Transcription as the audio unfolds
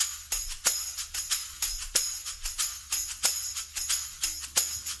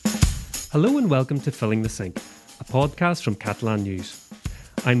Hello and welcome to Filling the Sink, a podcast from Catalan News.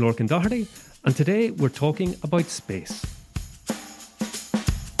 I'm Lorcan Doherty, and today we're talking about space.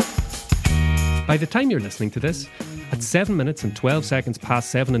 By the time you're listening to this, at 7 minutes and 12 seconds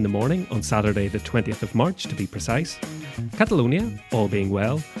past 7 in the morning on Saturday the 20th of March to be precise, Catalonia, all being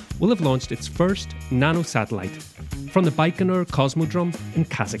well, will have launched its first nanosatellite from the Baikonur Cosmodrome in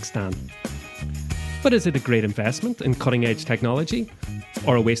Kazakhstan. But is it a great investment in cutting-edge technology,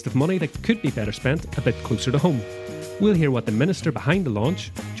 or a waste of money that could be better spent a bit closer to home? We'll hear what the minister behind the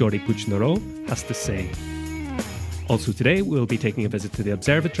launch, Jordi Puigneró, has to say. Also today, we'll be taking a visit to the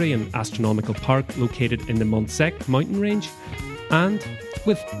observatory and astronomical park located in the Montsec mountain range, and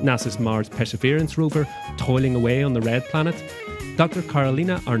with NASA's Mars Perseverance rover toiling away on the red planet, Dr.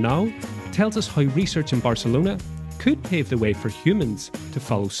 Carolina Arnau tells us how research in Barcelona could pave the way for humans to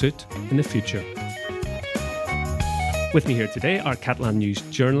follow suit in the future. With me here today are Catalan News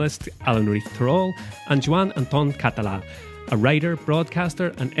journalist Alan Ruiz-Terol and Joan Anton Català, a writer,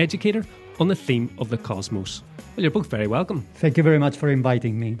 broadcaster and educator on the theme of the cosmos. Well, you're both very welcome. Thank you very much for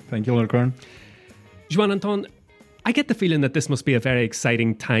inviting me. Thank you, Lorcan. Joan Anton, I get the feeling that this must be a very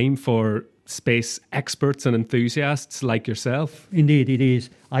exciting time for space experts and enthusiasts like yourself. Indeed, it is.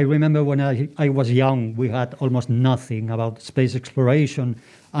 I remember when I was young, we had almost nothing about space exploration.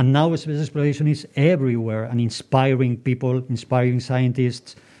 And now space exploration is everywhere and inspiring people, inspiring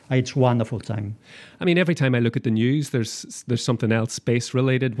scientists. It's a wonderful time. I mean, every time I look at the news, there's something else space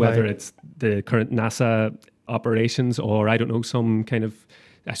related, whether it's the current NASA operations or, I don't know, some kind of...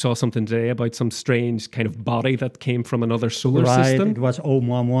 I saw something today about some strange kind of body that came from another solar system. It was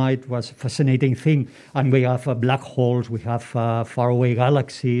Oumuamua. It was a fascinating thing. And we have black holes, we have faraway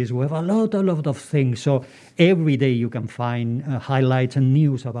galaxies, we have a lot of things. So every day you can find highlights and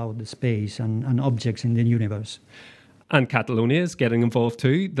news about the space and objects in the universe. And Catalonia is getting involved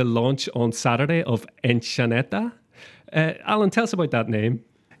too. The launch on Saturday of Enxaneta. Alan, tell us about that name.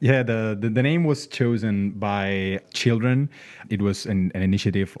 Yeah, the name was chosen by children. It was an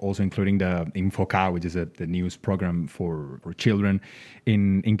initiative also including the Infoca, which is the news program for children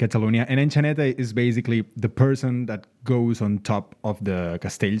in Catalonia. And Enxaneta is basically the person that goes on top of the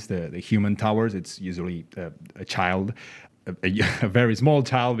castells, the human towers. It's usually a child. A very small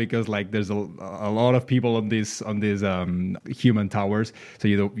child, because like there's a lot of people on these human towers, so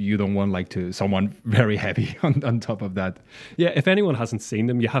you don't want like someone very heavy on top of that. Yeah, if anyone hasn't seen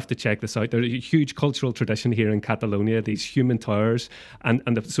them, you have to check this out. There's a huge cultural tradition here in Catalonia, these human towers,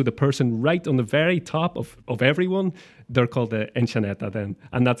 so the person right on the very top of everyone, they're called the Enxaneta then,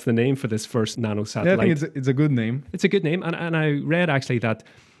 and that's the name for this first nanosatellite. Yeah, I think it's a good name. It's a good name, and I read actually that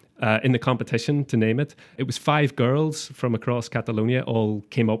in the competition to name it, it was 5 girls from across Catalonia all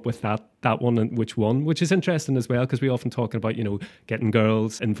came up with that one, and which won, which is interesting as well, because we often talk about, getting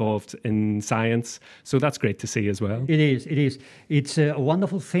girls involved in science. So that's great to see as well. It is. It's a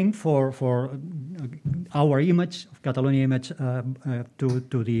wonderful thing for our image, Catalonia image,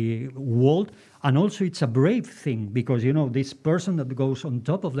 to the world. And also it's a brave thing, because, this person that goes on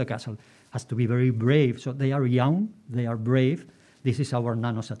top of the castle has to be very brave. So they are young, they are brave. This is our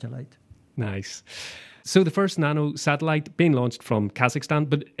nanosatellite. Nice. So the first nanosatellite being launched from Kazakhstan,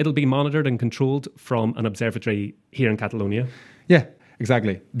 but it'll be monitored and controlled from an observatory here in Catalonia. Yeah,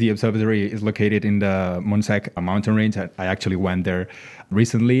 exactly. The observatory is located in the Montsec mountain range. I actually went there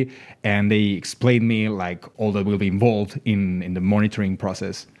recently, and they explained me like all that will be involved in the monitoring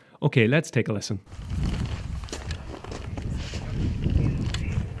process. Okay, let's take a listen.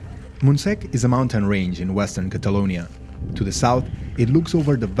 Montsec is a mountain range in western Catalonia. To the south, it looks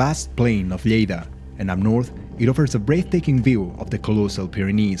over the vast plain of Lleida, and up north, it offers a breathtaking view of the colossal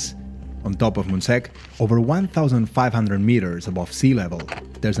Pyrenees. On top of Montsec, over 1,500 meters above sea level,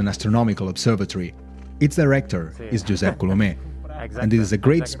 there's an astronomical observatory. Its director is Josep Colomer, and this is a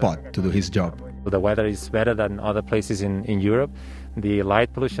great spot to do his job. The weather is better than other places in Europe. The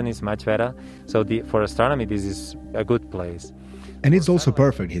light pollution is much better. So for astronomy, this is a good place. And it's also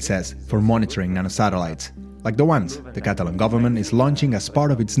perfect, he says, for monitoring nanosatellites, like the ones the Catalan government is launching as part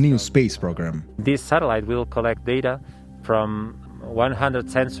of its new space program. This satellite will collect data from 100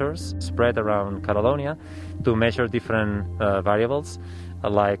 sensors spread around Catalonia to measure different variables,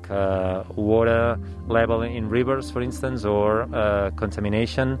 like water level in rivers, for instance, or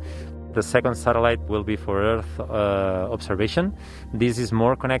contamination. The second satellite will be for Earth observation. This is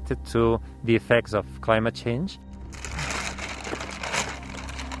more connected to the effects of climate change.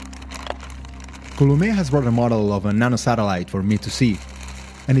 Colomer has brought a model of a nanosatellite for me to see,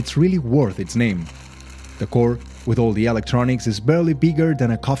 and it's really worth its name. The core, with all the electronics, is barely bigger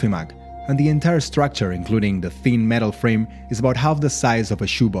than a coffee mug, and the entire structure, including the thin metal frame, is about half the size of a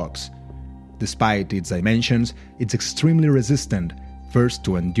shoebox. Despite its dimensions, it's extremely resistant, first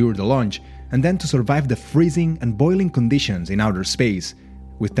to endure the launch, and then to survive the freezing and boiling conditions in outer space,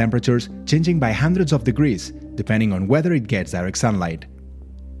 with temperatures changing by hundreds of degrees depending on whether it gets direct sunlight.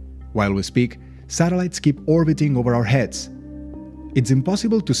 While we speak, satellites keep orbiting over our heads. It's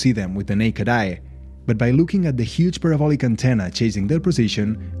impossible to see them with the naked eye, but by looking at the huge parabolic antenna chasing their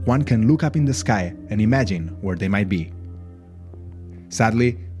position, one can look up in the sky and imagine where they might be.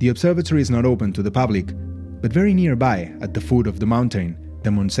 Sadly, the observatory is not open to the public, but very nearby, at the foot of the mountain, the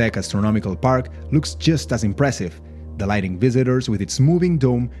Montsec Astronomical Park looks just as impressive, delighting visitors with its moving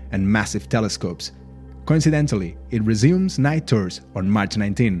dome and massive telescopes. Coincidentally, it resumes night tours on March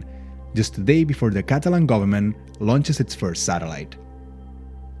 19, just a day before the Catalan government launches its first satellite.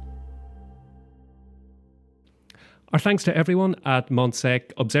 Our thanks to everyone at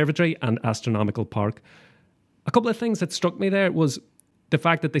Montsec Observatory and Astronomical Park. A couple of things that struck me there was the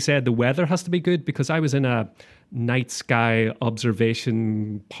fact that they said the weather has to be good, because I was in a night sky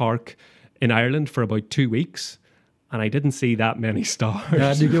observation park in Ireland for about 2 weeks and I didn't see that many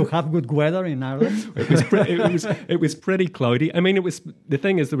stars. Did you have good weather in Ireland? It was pretty cloudy. I mean, the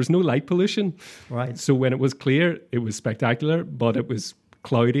thing is there was no light pollution. Right. So when it was clear, it was spectacular, but it was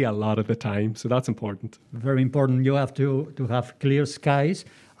cloudy a lot of the time. So that's important. Very important. You have to have clear skies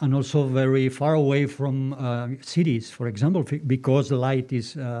and also very far away from cities, for example, because the light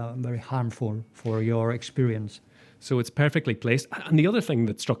is very harmful for your experience. So it's perfectly placed. And the other thing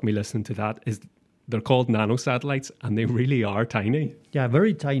that struck me listening to that is they're called nanosatellites, and they really are tiny. Yeah,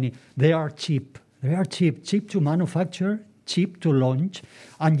 very tiny. They are cheap. They are cheap to manufacture, cheap to launch,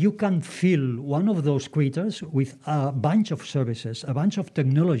 and you can fill one of those critters with a bunch of services, a bunch of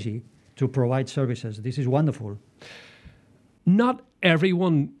technology to provide services. This is wonderful. Not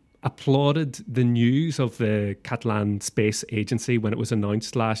everyone applauded the news of the Catalan Space Agency when it was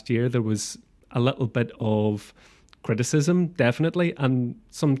announced last year. There was a little bit of criticism, definitely, and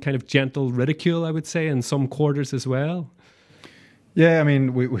some kind of gentle ridicule, I would say, in some quarters as well. Yeah, I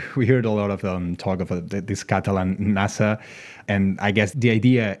mean, we heard a lot of talk of this Catalan NASA, and I guess the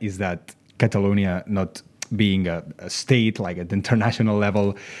idea is that Catalonia not being a state, like at the international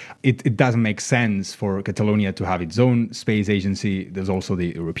level, it doesn't make sense for Catalonia to have its own space agency. There's also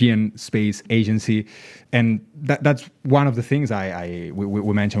the European Space Agency. And that's one of the things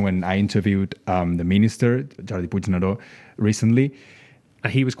we mentioned when I interviewed the minister, Jordi Puigneró, recently.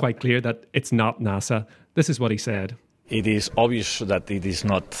 He was quite clear that it's not NASA. This is what he said. It is obvious that it is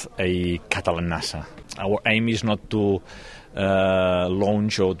not a Catalan NASA. Our aim is not to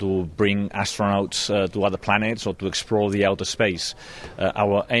launch or to bring astronauts to other planets or to explore the outer space.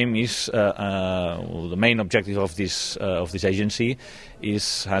 Our aim is the main objective of this agency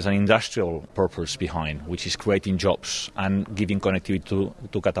has an industrial purpose behind, which is creating jobs and giving connectivity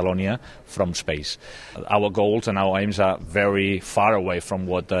to Catalonia from space. Our goals and our aims are very far away from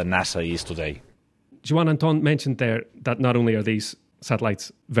what NASA is today. Joan Anton mentioned there that not only are these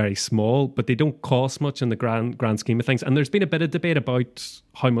satellites very small, but they don't cost much in the grand scheme of things. And there's been a bit of debate about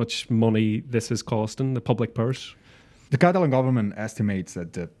how much money this is costing the public purse. The Catalan government estimates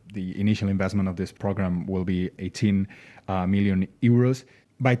that the initial investment of this program will be 18 million euros.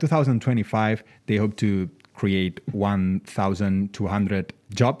 By 2025, they hope to create 1,200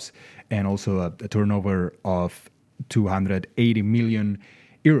 jobs and also a turnover of 280 million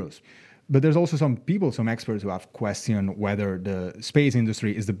euros. But there's also some experts who have questioned whether the space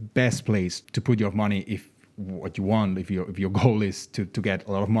industry is the best place to put your money if your goal is to get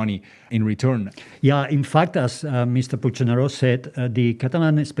a lot of money in return. Yeah, in fact, as Mr. Puigneró said, the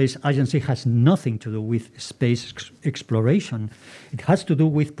Catalan Space Agency has nothing to do with space exploration. It has to do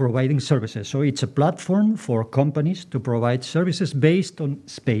with providing services. So it's a platform for companies to provide services based on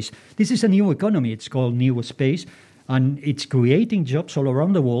space. This is a new economy. It's called New Space, and it's creating jobs all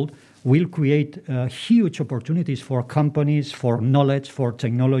around the world. Will create huge opportunities for companies, for knowledge, for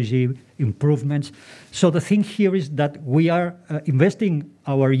technology improvements. So the thing here is that we are investing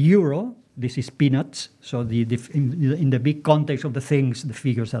our euro. This is peanuts. So in the big context of the things, the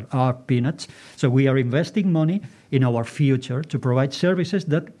figures are peanuts. So we are investing money in our future to provide services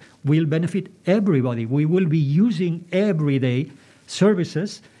that will benefit everybody. We will be using everyday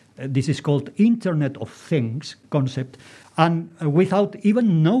services. This is called Internet of Things concept. And without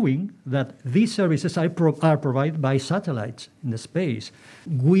even knowing that these services are provided by satellites in the space.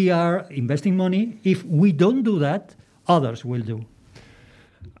 We are investing money. If we don't do that, others will do.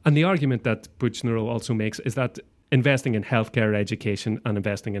 And the argument that Puigneró also makes is that investing in healthcare, education, and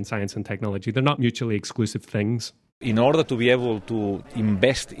investing in science and technology, they're not mutually exclusive things. In order to be able to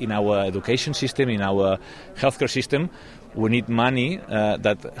invest in our education system, in our healthcare system, we need money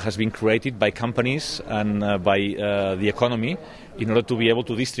that has been created by companies and by the economy in order to be able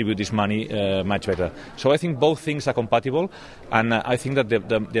to distribute this money much better. So I think both things are compatible, and I think that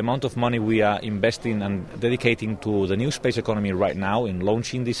the amount of money we are investing and dedicating to the new space economy right now in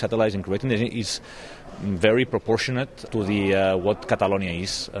launching these satellites and creating it is very proportionate to the what Catalonia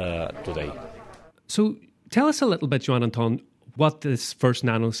is today. So tell us a little bit, Joan Anton, what this first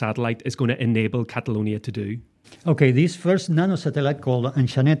nanosatellite is going to enable Catalonia to do. Okay, this first nanosatellite called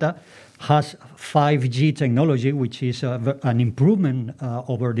Enxaneta has 5G technology, which is an improvement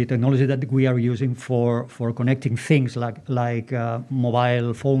over the technology that we are using for connecting things like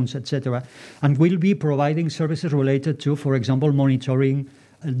mobile phones, etc. And will be providing services related to, for example, monitoring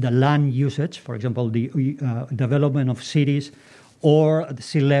the land usage, for example, the development of cities or the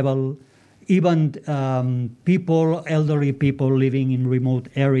sea level, even elderly people living in remote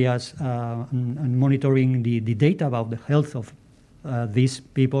areas and monitoring the data about the health of these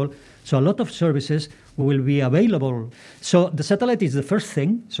people. So a lot of services will be available. So the satellite is the first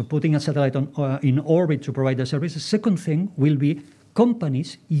thing, so putting a satellite in orbit to provide the services. Second thing will be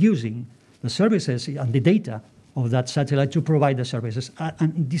companies using the services and the data of that satellite to provide the services.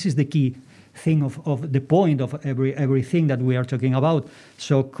 And this is the key thing of the point of everything that we are talking about.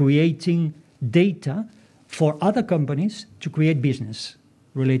 So creating data for other companies to create business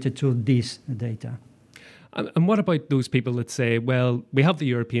related to this data. And what about those people that say, well, we have the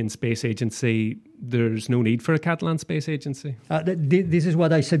European Space Agency, there's no need for a Catalan Space Agency? This is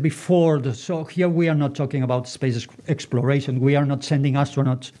what I said before. So here we are not talking about space exploration. We are not sending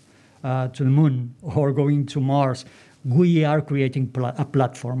astronauts to the moon or going to Mars. We are creating a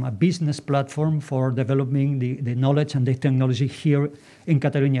platform, a business platform for developing the knowledge and the technology here in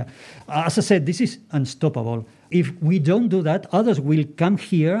Catalonia. As I said, this is unstoppable. If we don't do that, others will come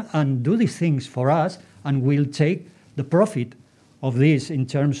here and do these things for us and will take the profit of this in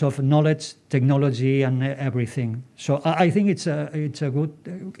terms of knowledge, technology, and everything. So I think it's a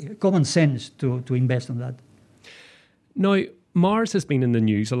good common sense to invest on that. Now, Mars has been in the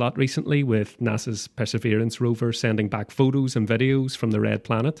news a lot recently with NASA's Perseverance rover sending back photos and videos from the red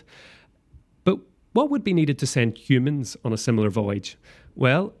planet. But what would be needed to send humans on a similar voyage?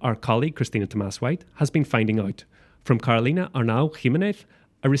 Well, our colleague Cristina Tomás-White has been finding out from Carolina Arnau Jimenez,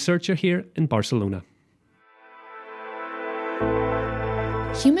 a researcher here in Barcelona.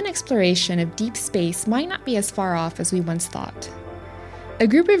 Human exploration of deep space might not be as far off as we once thought. A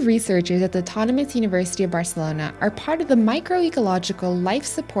group of researchers at the Autonomous University of Barcelona are part of the Microecological Life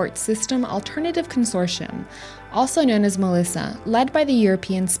Support System Alternative Consortium, also known as MELISSA, led by the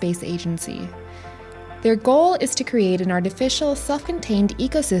European Space Agency. Their goal is to create an artificial, self-contained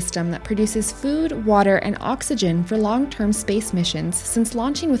ecosystem that produces food, water, and oxygen for long-term space missions, since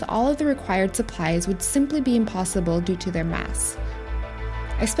launching with all of the required supplies would simply be impossible due to their mass.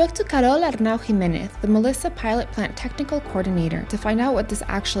 I spoke to Carol Arnau Jimenez, the MELISSA Pilot Plant Technical Coordinator, to find out what this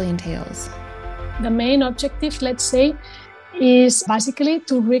actually entails. The main objective, let's say, is basically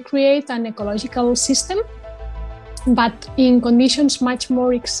to recreate an ecological system, but in conditions much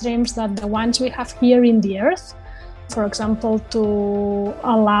more extreme than the ones we have here in the Earth. For example, to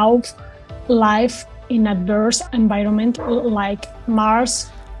allow life in adverse environment like Mars.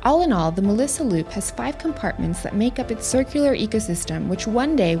 All in all, the MELISSA Loop has 5 compartments that make up its circular ecosystem, which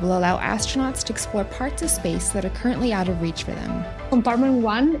one day will allow astronauts to explore parts of space that are currently out of reach for them. Compartment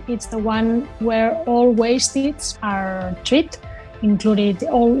 1 is the one where all wastes are treated, including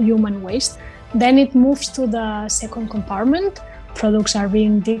all human waste. Then it moves to the second compartment. Products are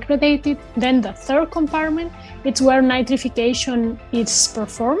being degraded. Then the third compartment, it's where nitrification is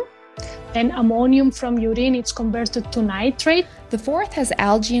performed. Then ammonium from urine is converted to nitrate. The fourth has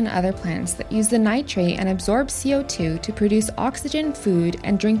algae and other plants that use the nitrate and absorb CO2 to produce oxygen, food,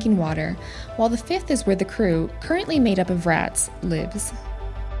 and drinking water, while the fifth is where the crew, currently made up of rats, lives.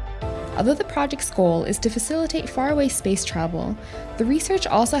 Although the project's goal is to facilitate faraway space travel, the research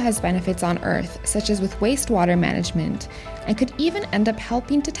also has benefits on Earth, such as with wastewater management, and could even end up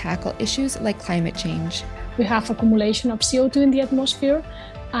helping to tackle issues like climate change. We have accumulation of CO2 in the atmosphere,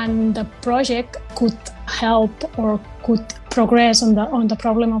 and the project could help or could progress on the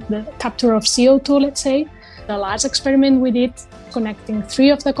problem of the capture of CO2, let's say. The last experiment we did, connecting 3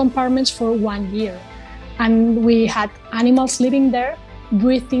 of the compartments for 1 year. And we had animals living there,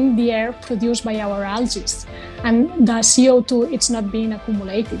 breathing the air produced by our algae. And the CO2, it's not being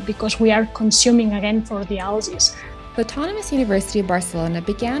accumulated because we are consuming again for the algae. The Autonomous University of Barcelona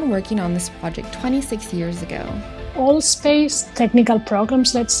began working on this project 26 years ago. all space technical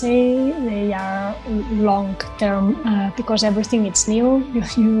programs, let's say, they are long term because everything is new.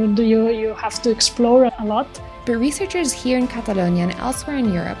 You have to explore a lot. But researchers here in Catalonia and elsewhere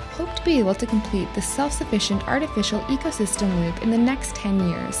in Europe hope to be able to complete the self-sufficient artificial ecosystem loop in the next 10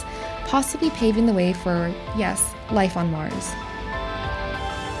 years, possibly paving the way for, yes, life on Mars.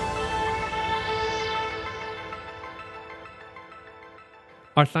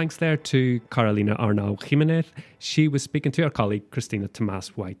 Our thanks there to Carolina Arnau Jimenez. She was speaking to our colleague Christina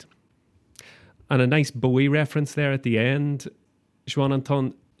Tomas-White. And a nice Bowie reference there at the end. Joan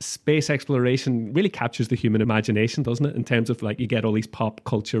Anton, space exploration really captures the human imagination, doesn't it? In terms of, like, you get all these pop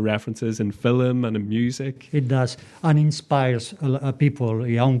culture references in film and in music. It does, and inspires people,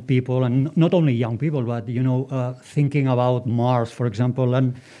 young people, and not only young people, but, thinking about Mars, for example,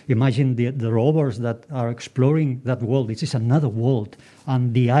 and imagine the rovers that are exploring that world. This is another world,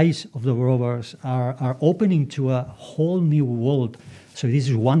 and the eyes of the rovers are opening to a whole new world. So this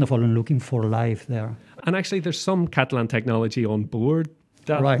is wonderful, and looking for life there. And actually, there's some Catalan technology on board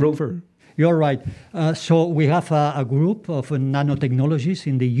that rover. You're right. So we have a group of nanotechnologists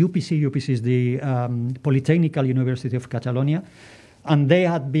in the UPC. UPC is the Polytechnical University of Catalonia. And they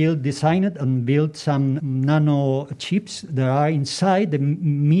had designed and built some nano chips that are inside the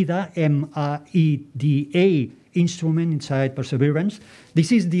MIDA, M-I-D-A instrument inside Perseverance.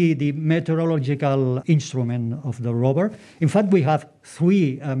 This is the meteorological instrument of the rover. In fact, we have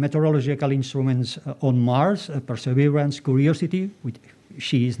 3 meteorological instruments on Mars, Perseverance, Curiosity, which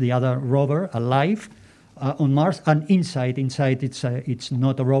she is the other rover alive on Mars, and inside it's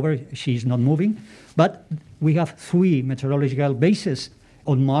not a rover, she is not moving. But we have 3 meteorological bases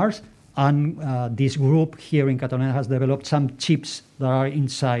on Mars, and this group here in Catalonia has developed some chips that are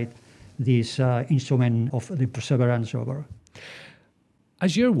inside this instrument of the Perseverance rover.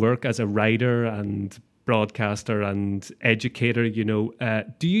 As your work as a writer and broadcaster and educator,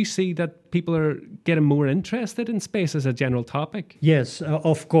 do you see that people are getting more interested in space as a general topic? Yes,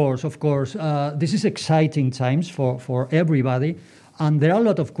 of course. This is exciting times for everybody. And there are a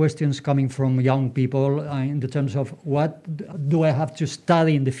lot of questions coming from young people in the terms of what do I have to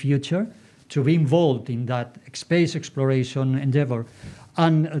study in the future to be involved in that space exploration endeavor.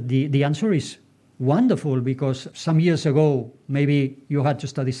 And the answer is wonderful, because some years ago, maybe you had to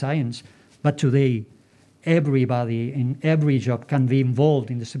study science, but today, everybody in every job can be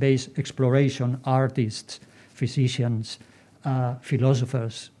involved in the space exploration, artists, physicians,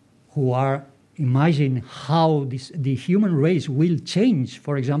 philosophers, who are imagining how the human race will change.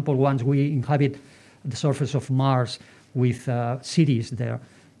 For example, once we inhabit the surface of Mars with cities there,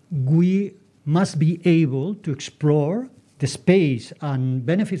 we must be able to explore the space and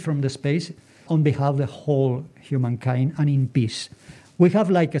benefit from the space on behalf of the whole humankind and in peace. We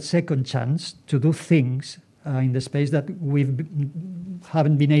have like a second chance to do things in the space that we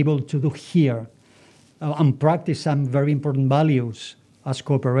haven't been able to do here and practice some very important values as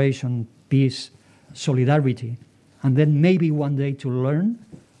cooperation, peace, solidarity, and then maybe one day to learn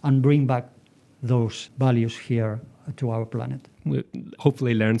and bring back those values here to our planet. We'll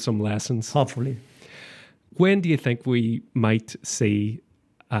hopefully learn some lessons. Hopefully. When do you think we might see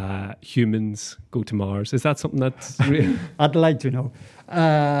humans go to Mars? Is that something that's real? I'd like to know.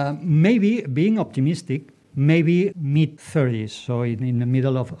 Maybe, being optimistic, maybe mid-30s, so in the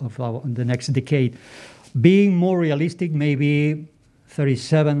middle of the next decade. Being more realistic, maybe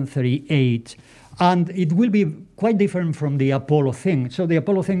 37, 38. And it will be quite different from the Apollo thing. So the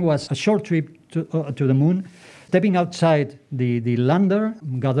Apollo thing was a short trip to the moon, stepping outside the lander,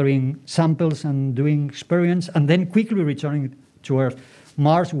 gathering samples and doing experiments, and then quickly returning to Earth.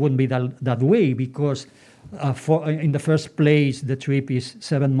 Mars wouldn't be that way, because in the first place, the trip is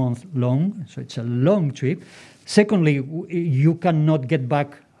 7 months long, so it's a long trip. Secondly, you cannot get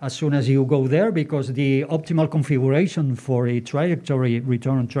back as soon as you go there, because the optimal configuration for a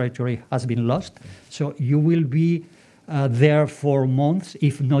return trajectory has been lost. So you will be there for months,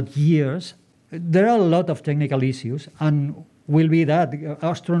 if not years. There are a lot of technical issues, and will be that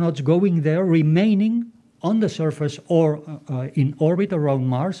astronauts going there, remaining on the surface or in orbit around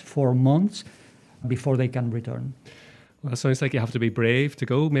Mars for months before they can return. Well, it sounds like you have to be brave to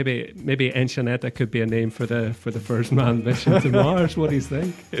go. Maybe Enxaneta could be a name for the first manned mission to Mars. What do you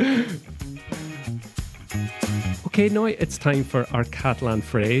think? Okay, now it's time for our Catalan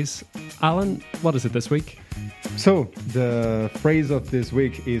phrase. Alan, what is it this week? So, the phrase of this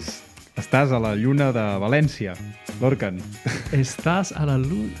week is Estàs a la lluna de València, Lorcan. Estàs a la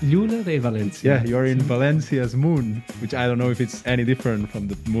lluna de València. Yeah, you're in Valencia's moon, which I don't know if it's any different from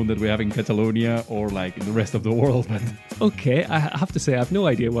the moon that we have in Catalonia or like in the rest of the world. But okay, I have to say I have no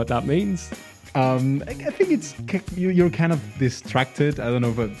idea what that means. I think you're kind of distracted. I don't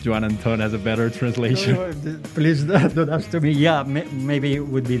know if Joan Anton has a better translation. Please don't ask to me. Yeah, maybe it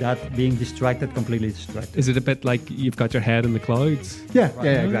would be that, being distracted, completely distracted. Is it a bit like you've got your head in the clouds? Yeah,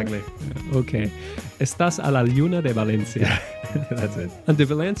 exactly. Okay. Estás a la luna de Valencia. That's it. And the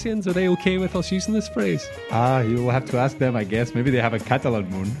Valencians, are they okay with us using this phrase? You will have to ask them, I guess. Maybe they have a Catalan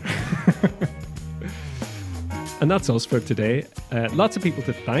moon. And that's us for today. Lots of people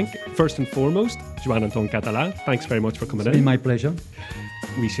to thank. First and foremost, Joan Anton Català. Thanks very much for coming in. It's been my pleasure.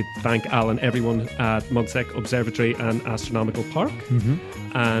 We should thank Alan, everyone at Montsec Observatory and Astronomical Park.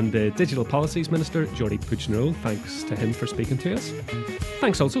 And the Digital Policies Minister, Jordi Puigneró. Thanks to him for speaking to us.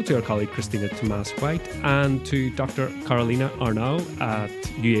 Thanks also to our colleague Christina Tomás-White and to Dr. Carolina Arnau at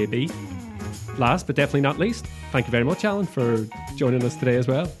UAB. Last but definitely not least, thank you very much, Alan, for joining us today as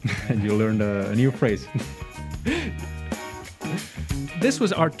well. And you learned a new phrase. This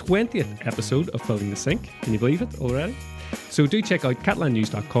was our 20th episode of Filling the Sink. Can you believe it already? So do check out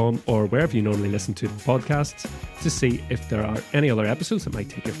catalannews.com or wherever you normally listen to podcasts to see if there are any other episodes that might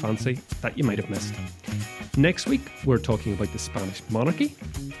take your fancy that you might have missed. Next week, we're talking about the Spanish monarchy.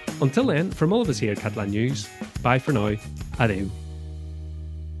 Until then, from all of us here at Catalan News, bye for now. Adeu.